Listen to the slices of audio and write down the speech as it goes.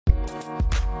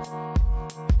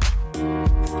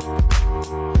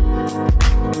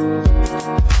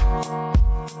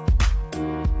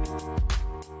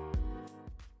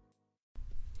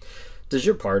Does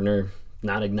your partner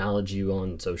not acknowledge you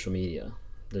on social media?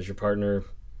 Does your partner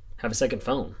have a second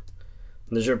phone?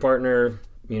 Does your partner,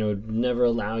 never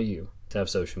allow you to have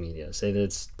social media? Say that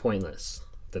it's pointless,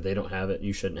 that they don't have it,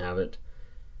 you shouldn't have it.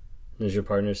 Does your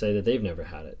partner say that they've never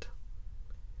had it?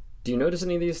 Do you notice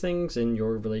any of these things in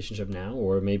your relationship now,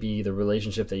 or maybe the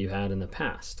relationship that you had in the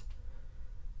past?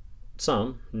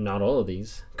 Some, not all of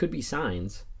these, could be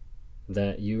signs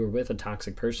that you were with a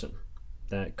toxic person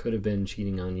that could have been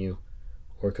cheating on you,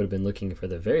 or could have been looking for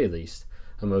the very least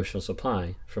emotional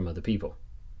supply from other people.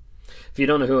 If you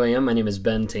don't know who I am, my name is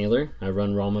Ben Taylor. I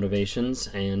run Raw Motivations,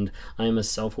 and I am a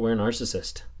self-aware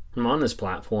narcissist. I'm on this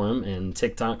platform and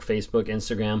TikTok, Facebook,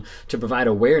 Instagram to provide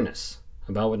awareness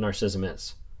about what narcissism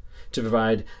is, to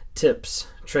provide tips,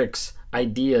 tricks,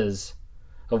 ideas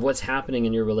of what's happening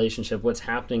in your relationship, what's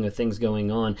happening with things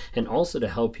going on, and also to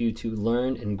help you to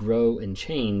learn and grow and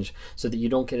change so that you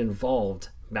don't get involved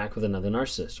back with another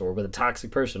narcissist or with a toxic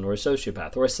person or a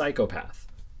sociopath or a psychopath,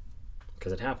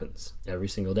 because it happens every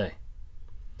single day.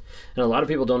 And a lot of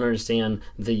people don't understand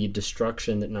the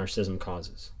destruction that narcissism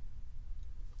causes.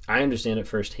 I understand it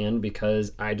firsthand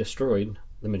because I destroyed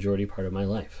the majority part of my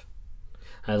life.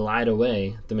 I lied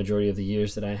away the majority of the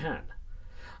years that I had.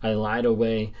 I lied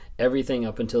away everything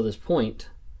up until this point,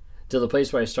 to the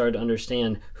place where I started to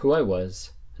understand who I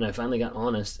was, and I finally got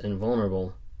honest and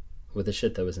vulnerable with the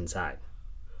shit that was inside.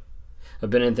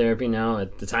 I've been in therapy now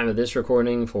at the time of this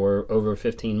recording for over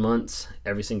 15 months,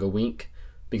 every single week,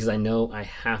 because I know I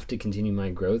have to continue my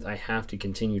growth. I have to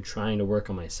continue trying to work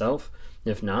on myself.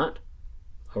 If not,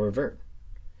 I'll revert.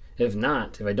 If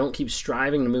not, if I don't keep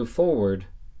striving to move forward,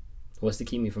 what's to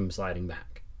keep me from sliding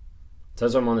back? So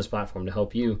that's why I'm on this platform, to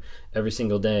help you every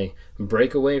single day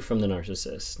break away from the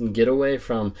narcissist and get away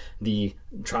from the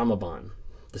trauma bond,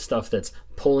 the stuff that's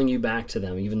pulling you back to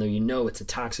them, even though you know it's a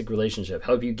toxic relationship.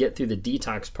 Help you get through the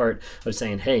detox part of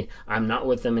saying, hey, I'm not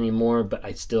with them anymore, but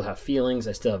I still have feelings.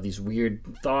 I still have these weird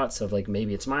thoughts of like,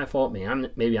 maybe it's my fault.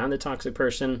 Maybe I'm the toxic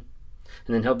person.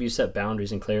 And then help you set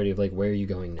boundaries and clarity of like, where are you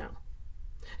going now?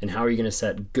 And how are you going to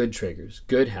set good triggers,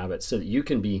 good habits, so that you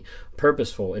can be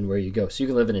purposeful in where you go, so you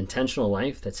can live an intentional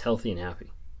life that's healthy and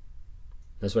happy.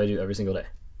 That's what I do every single day.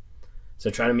 So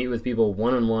try to meet with people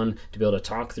one-on-one to be able to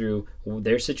talk through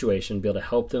their situation, be able to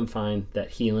help them find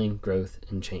that healing, growth,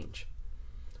 and change.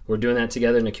 We're doing that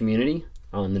together in a community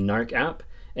on the NARC app,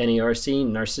 NARC,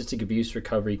 Narcissistic Abuse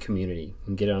Recovery Community. You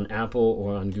can get it on Apple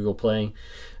or on Google Play.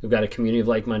 We've got a community of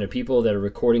like-minded people that are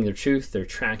recording their truth, they're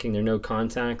tracking their no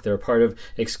contact, they're a part of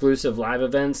exclusive live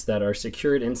events that are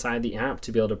secured inside the app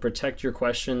to be able to protect your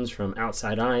questions from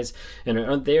outside eyes, and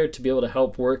are there to be able to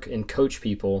help work and coach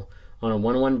people on a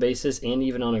one-on-one basis and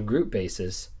even on a group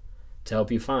basis to help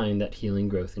you find that healing,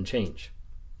 growth, and change.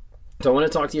 So I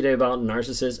want to talk to you today about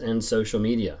narcissists and social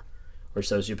media, or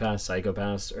sociopaths,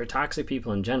 psychopaths, or toxic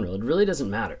people in general. It really doesn't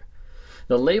matter.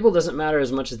 The label doesn't matter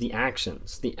as much as the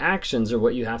actions. The actions are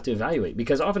what you have to evaluate,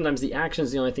 because oftentimes the action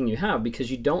is the only thing you have because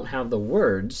you don't have the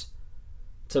words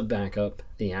to back up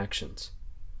the actions.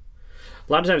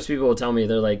 A lot of times people will tell me,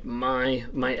 they're like, my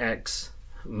ex,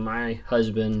 my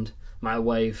husband, my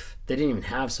wife, they didn't even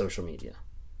have social media.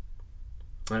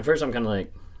 And at first I'm kind of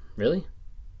like, really?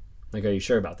 Like, are you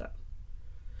sure about that?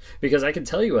 Because I could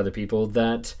tell you other people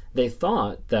that they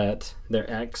thought that their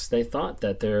ex, they thought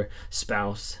that their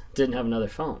spouse didn't have another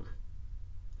phone.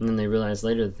 And then they realized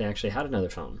later that they actually had another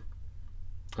phone,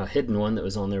 a hidden one that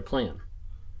was on their plan,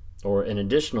 or an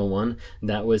additional one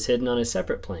that was hidden on a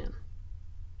separate plan.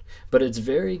 But it's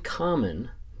very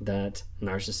common that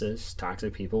narcissists,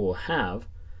 toxic people will have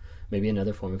maybe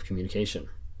another form of communication,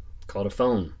 called a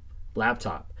phone,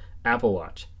 laptop, Apple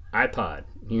Watch, iPod,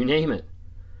 you name it.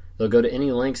 They'll go to any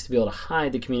lengths to be able to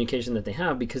hide the communication that they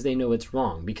have because they know it's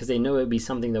wrong, because they know it would be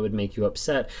something that would make you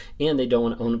upset, and they don't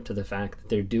want to own up to the fact that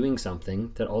they're doing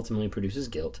something that ultimately produces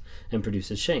guilt and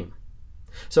produces shame.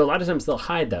 So a lot of times they'll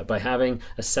hide that by having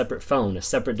a separate phone, a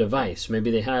separate device.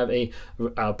 Maybe they have a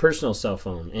personal cell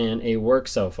phone and a work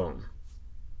cell phone.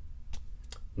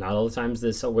 Not all the times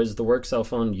this was the work cell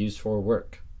phone used for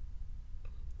work.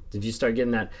 Did you start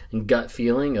getting that gut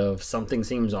feeling of something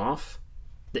seems off?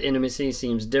 The intimacy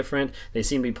seems different. They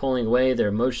seem to be pulling away. They're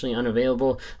emotionally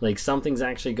unavailable. Like something's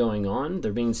actually going on.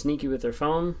 They're being sneaky with their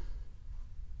phone.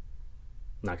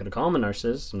 I'm not going to call them a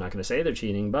narcissist. I'm not going to say they're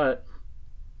cheating, but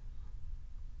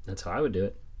that's how I would do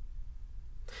it.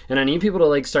 And I need people to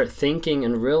like start thinking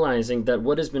and realizing that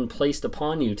what has been placed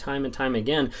upon you time and time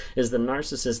again is the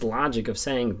narcissist logic of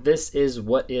saying, this is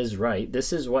what is right,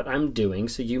 this is what I'm doing,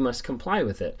 so you must comply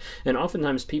with it. And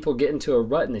oftentimes people get into a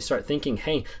rut and they start thinking,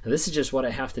 hey, this is just what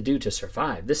I have to do to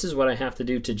survive. This is what I have to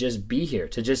do to just be here,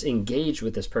 to just engage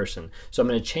with this person. So I'm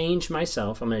going to change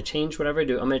myself, I'm going to change whatever I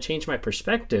do, I'm going to change my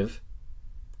perspective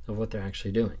of what they're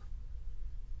actually doing.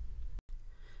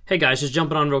 Hey guys, just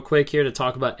jumping on real quick here to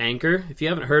talk about Anchor. If you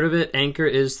haven't heard of it, Anchor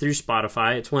is through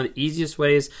Spotify. It's one of the easiest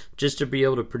ways just to be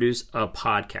able to produce a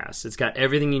podcast. It's got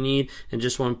everything you need in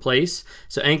just one place.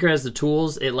 So Anchor has the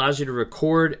tools. It allows you to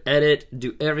record, edit,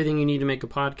 do everything you need to make a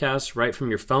podcast right from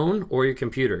your phone or your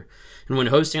computer. And when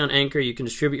hosting on Anchor, you can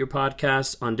distribute your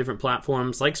podcasts on different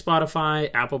platforms like Spotify,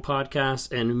 Apple Podcasts,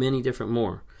 and many different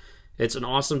more. It's an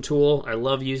awesome tool. I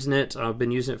love using it. I've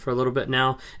been using it for a little bit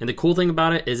now. And the cool thing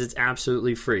about it is it's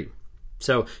absolutely free.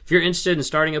 So if you're interested in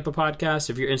starting up a podcast,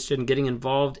 if you're interested in getting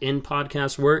involved in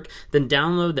podcast work, then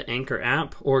download the Anchor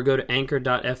app or go to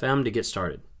anchor.fm to get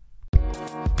started.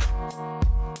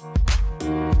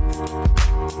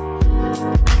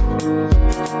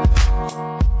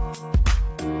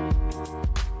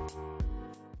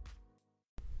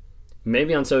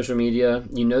 Maybe on social media,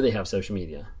 you know they have social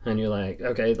media, and you're like,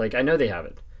 okay, like I know they have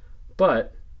it,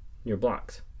 but you're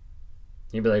blocked.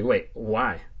 You'd be like, wait,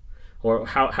 why? Or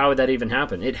how would that even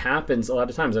happen? It happens a lot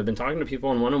of times. I've been talking to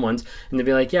people on one-on-ones, and they'd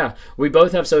be like, yeah, we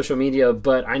both have social media,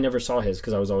 but I never saw his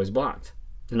because I was always blocked.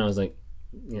 And I was like,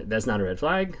 yeah, that's not a red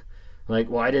flag. Like,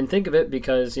 well, I didn't think of it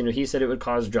because, he said it would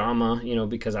cause drama,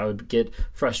 because I would get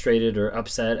frustrated or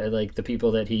upset at like the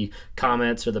people that he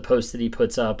comments or the posts that he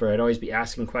puts up, or I'd always be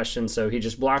asking questions. So he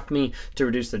just blocked me to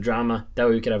reduce the drama. That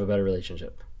way we could have a better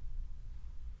relationship.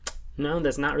 No,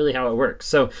 that's not really how it works.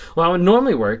 So how it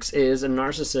normally works is a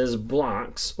narcissist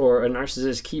blocks, or a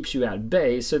narcissist keeps you at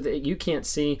bay so that you can't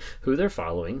see who they're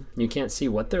following, you can't see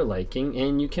what they're liking,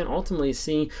 and you can ultimately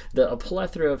see a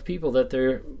plethora of people that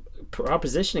they're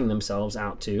propositioning themselves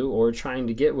out to or trying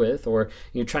to get with, or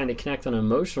you're trying to connect on an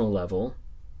emotional level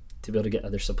to be able to get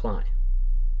other supply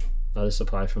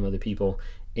from other people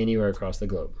anywhere across the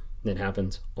globe. It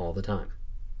happens all the time.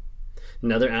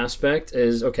 Another aspect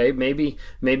is, okay, maybe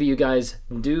you guys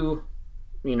do,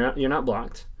 you're not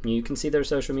blocked. You can see their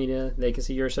social media, they can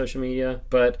see your social media,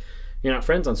 but you're not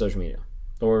friends on social media,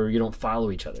 or you don't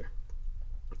follow each other.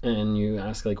 And you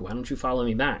ask, like, why don't you follow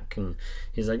me back? And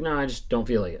he's like, no, I just don't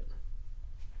feel like it.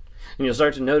 And you'll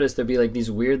start to notice there'll be like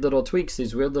these weird little tweaks,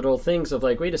 these weird little things of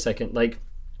like, wait a second, like,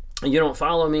 you don't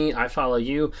follow me, I follow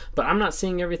you, but I'm not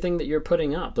seeing everything that you're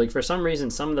putting up. Like, for some reason,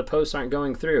 some of the posts aren't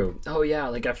going through. Oh yeah,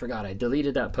 like I forgot, I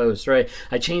deleted that post, right?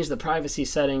 I changed the privacy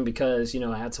setting because,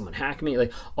 I had someone hack me.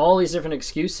 Like, all these different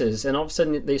excuses, and all of a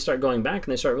sudden they start going back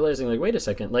and they start realizing, like, wait a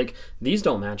second, like, these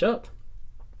don't match up.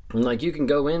 And like, you can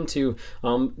go into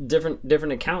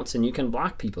different accounts and you can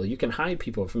block people, you can hide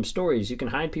people from stories, you can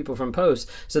hide people from posts,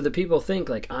 so that people think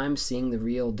like, I'm seeing the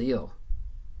real deal.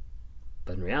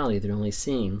 But in reality, they're only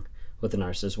seeing what the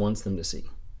narcissist wants them to see.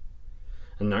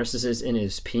 A narcissist in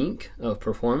his peak of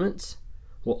performance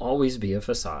will always be a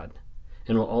facade,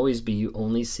 and will always be, you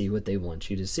only see what they want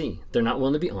you to see. They're not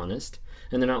willing to be honest,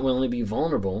 and they're not willing to be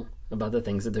vulnerable about the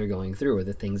things that they're going through or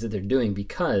the things that they're doing,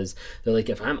 because they're like,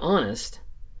 if I'm honest,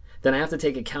 then I have to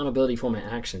take accountability for my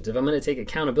actions. If I'm going to take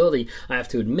accountability, I have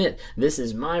to admit, this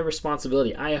is my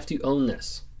responsibility. I have to own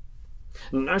this.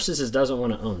 The narcissist doesn't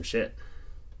want to own shit.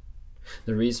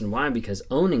 The reason why, because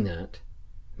owning that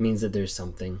means that there's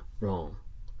something wrong.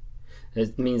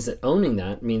 It means that owning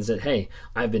that means that, hey,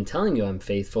 I've been telling you I'm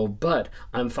faithful, but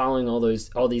I'm following all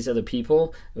these other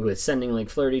people with sending like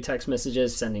flirty text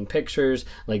messages, sending pictures,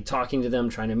 like talking to them,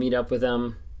 trying to meet up with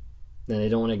them. Then they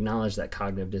don't want to acknowledge that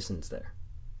cognitive dissonance there.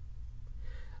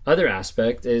 Other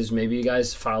aspect is maybe you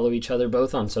guys follow each other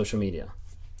both on social media.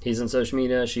 He's on social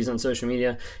media, she's on social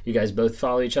media. You guys both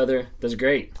follow each other. That's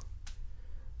great.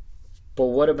 But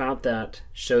what about that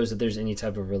shows that there's any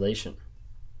type of relation?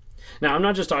 Now, I'm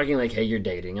not just talking like, hey, you're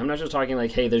dating. I'm not just talking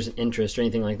like, hey, there's an interest or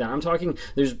anything like that. I'm talking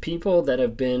there's people that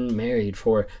have been married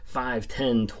for 5,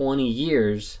 10, 20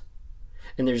 years,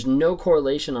 and there's no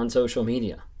correlation on social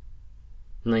media.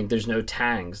 Like, there's no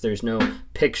tags, there's no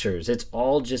pictures. It's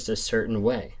all just a certain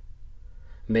way.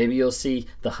 Maybe you'll see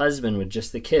the husband with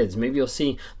just the kids. Maybe you'll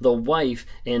see the wife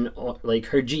in like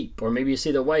her Jeep, or maybe you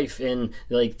see the wife in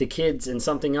like the kids and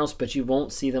something else, but you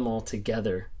won't see them all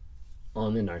together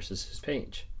on the narcissist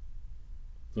page.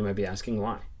 You might be asking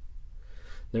why.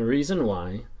 The reason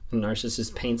why a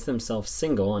narcissist paints themselves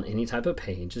single on any type of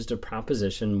page is to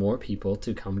proposition more people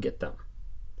to come get them.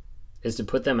 Is to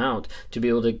put them out to be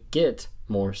able to get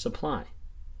more supply.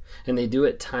 And they do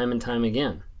it time and time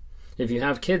again. If you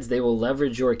have kids, they will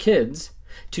leverage your kids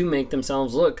to make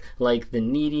themselves look like the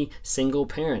needy single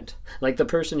parent, like the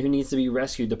person who needs to be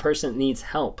rescued, the person that needs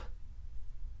help.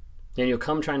 And you'll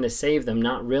come trying to save them,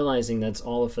 not realizing that's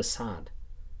all a facade.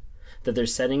 That they're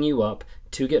setting you up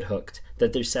to get hooked,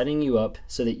 that they're setting you up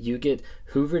so that you get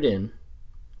hoovered in,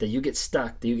 that you get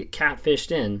stuck, that you get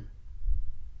catfished in,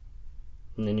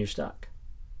 and then you're stuck.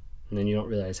 And then you don't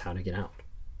realize how to get out.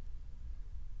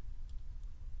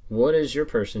 What does your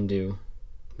person do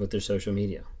with their social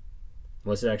media?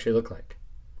 What's it actually look like?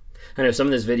 I know some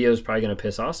of this video is probably going to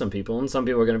piss off some people, and some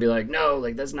people are going to be like, no,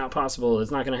 like that's not possible.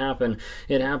 It's not going to happen.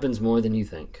 It happens more than you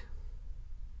think.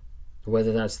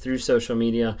 Whether that's through social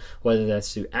media, whether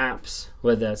that's through apps,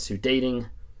 whether that's through dating.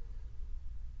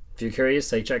 If you're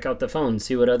curious, like check out the phone,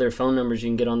 see what other phone numbers you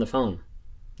can get on the phone.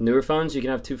 Newer phones, you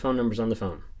can have 2 phone numbers on the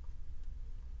phone.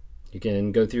 You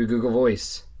can go through Google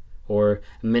Voice or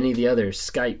many of the others,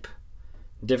 Skype,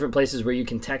 different places where you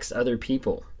can text other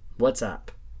people, WhatsApp,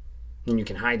 and you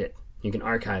can hide it, you can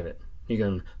archive it, you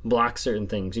can block certain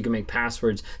things, you can make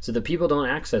passwords so that people don't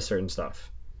access certain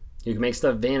stuff. You can make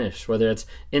stuff vanish, whether it's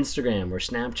Instagram or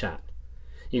Snapchat.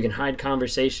 You can hide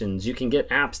conversations, you can get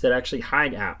apps that actually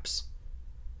hide apps.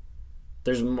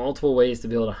 There's multiple ways to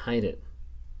be able to hide it.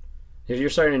 If you're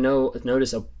starting to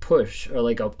notice a push or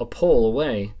like a pull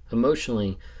away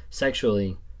emotionally,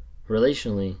 sexually,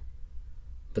 relationally,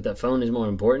 but that phone is more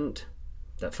important,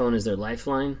 that phone is their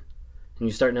lifeline, and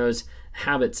you start to notice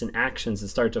habits and actions that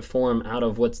start to form out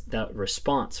of what's that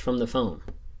response from the phone,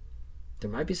 there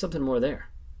might be something more there.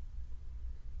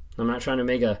 I'm not trying to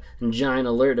make a giant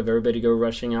alert of everybody go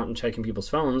rushing out and checking people's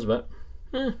phones, but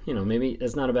maybe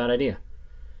it's not a bad idea.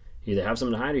 You either have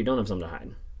something to hide or you don't have something to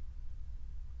hide.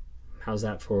 How's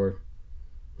that for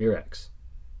your ex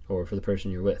or for the person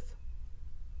you're with?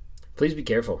 Please be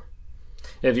careful.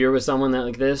 If you're with someone that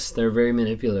like this, they're very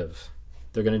manipulative.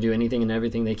 They're going to do anything and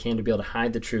everything they can to be able to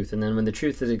hide the truth. And then when the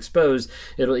truth is exposed,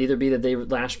 it'll either be that they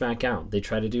lash back out, they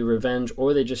try to do revenge,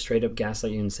 or they just straight up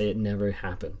gaslight you and say it never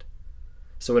happened.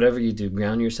 So whatever you do,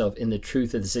 ground yourself in the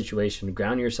truth of the situation.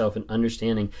 Ground yourself in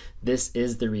understanding this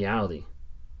is the reality.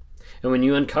 And when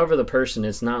you uncover the person,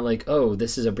 it's not like, oh,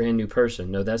 this is a brand new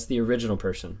person. No, that's the original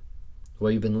person.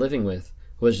 What you've been living with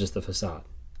was just the facade.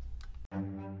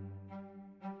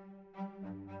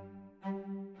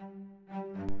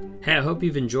 Hey, I hope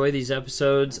you've enjoyed these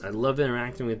episodes. I love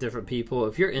interacting with different people.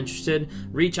 If you're interested,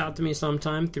 reach out to me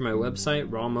sometime through my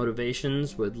website, Raw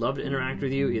Motivations. Would love to interact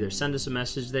with you. Either send us a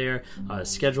message there,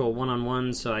 schedule a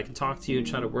one-on-one so I can talk to you and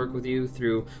try to work with you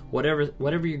through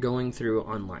whatever you're going through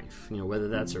on life. Whether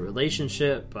that's a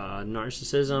relationship,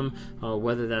 narcissism,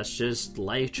 whether that's just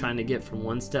life trying to get from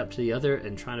one step to the other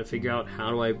and trying to figure out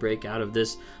how do I break out of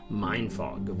this mind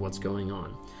fog of what's going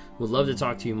on. Would love to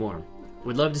talk to you more.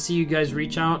 We'd love to see you guys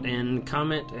reach out and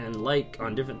comment and like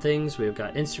on different things. We've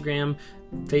got Instagram,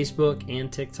 Facebook,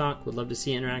 and TikTok. We'd love to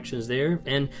see interactions there.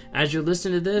 And as you're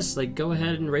listening to this, go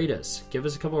ahead and rate us. Give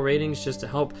us a couple of ratings just to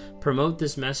help promote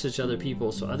this message to other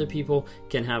people so other people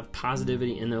can have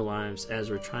positivity in their lives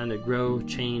as we're trying to grow,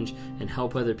 change, and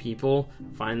help other people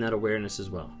find that awareness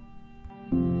as well.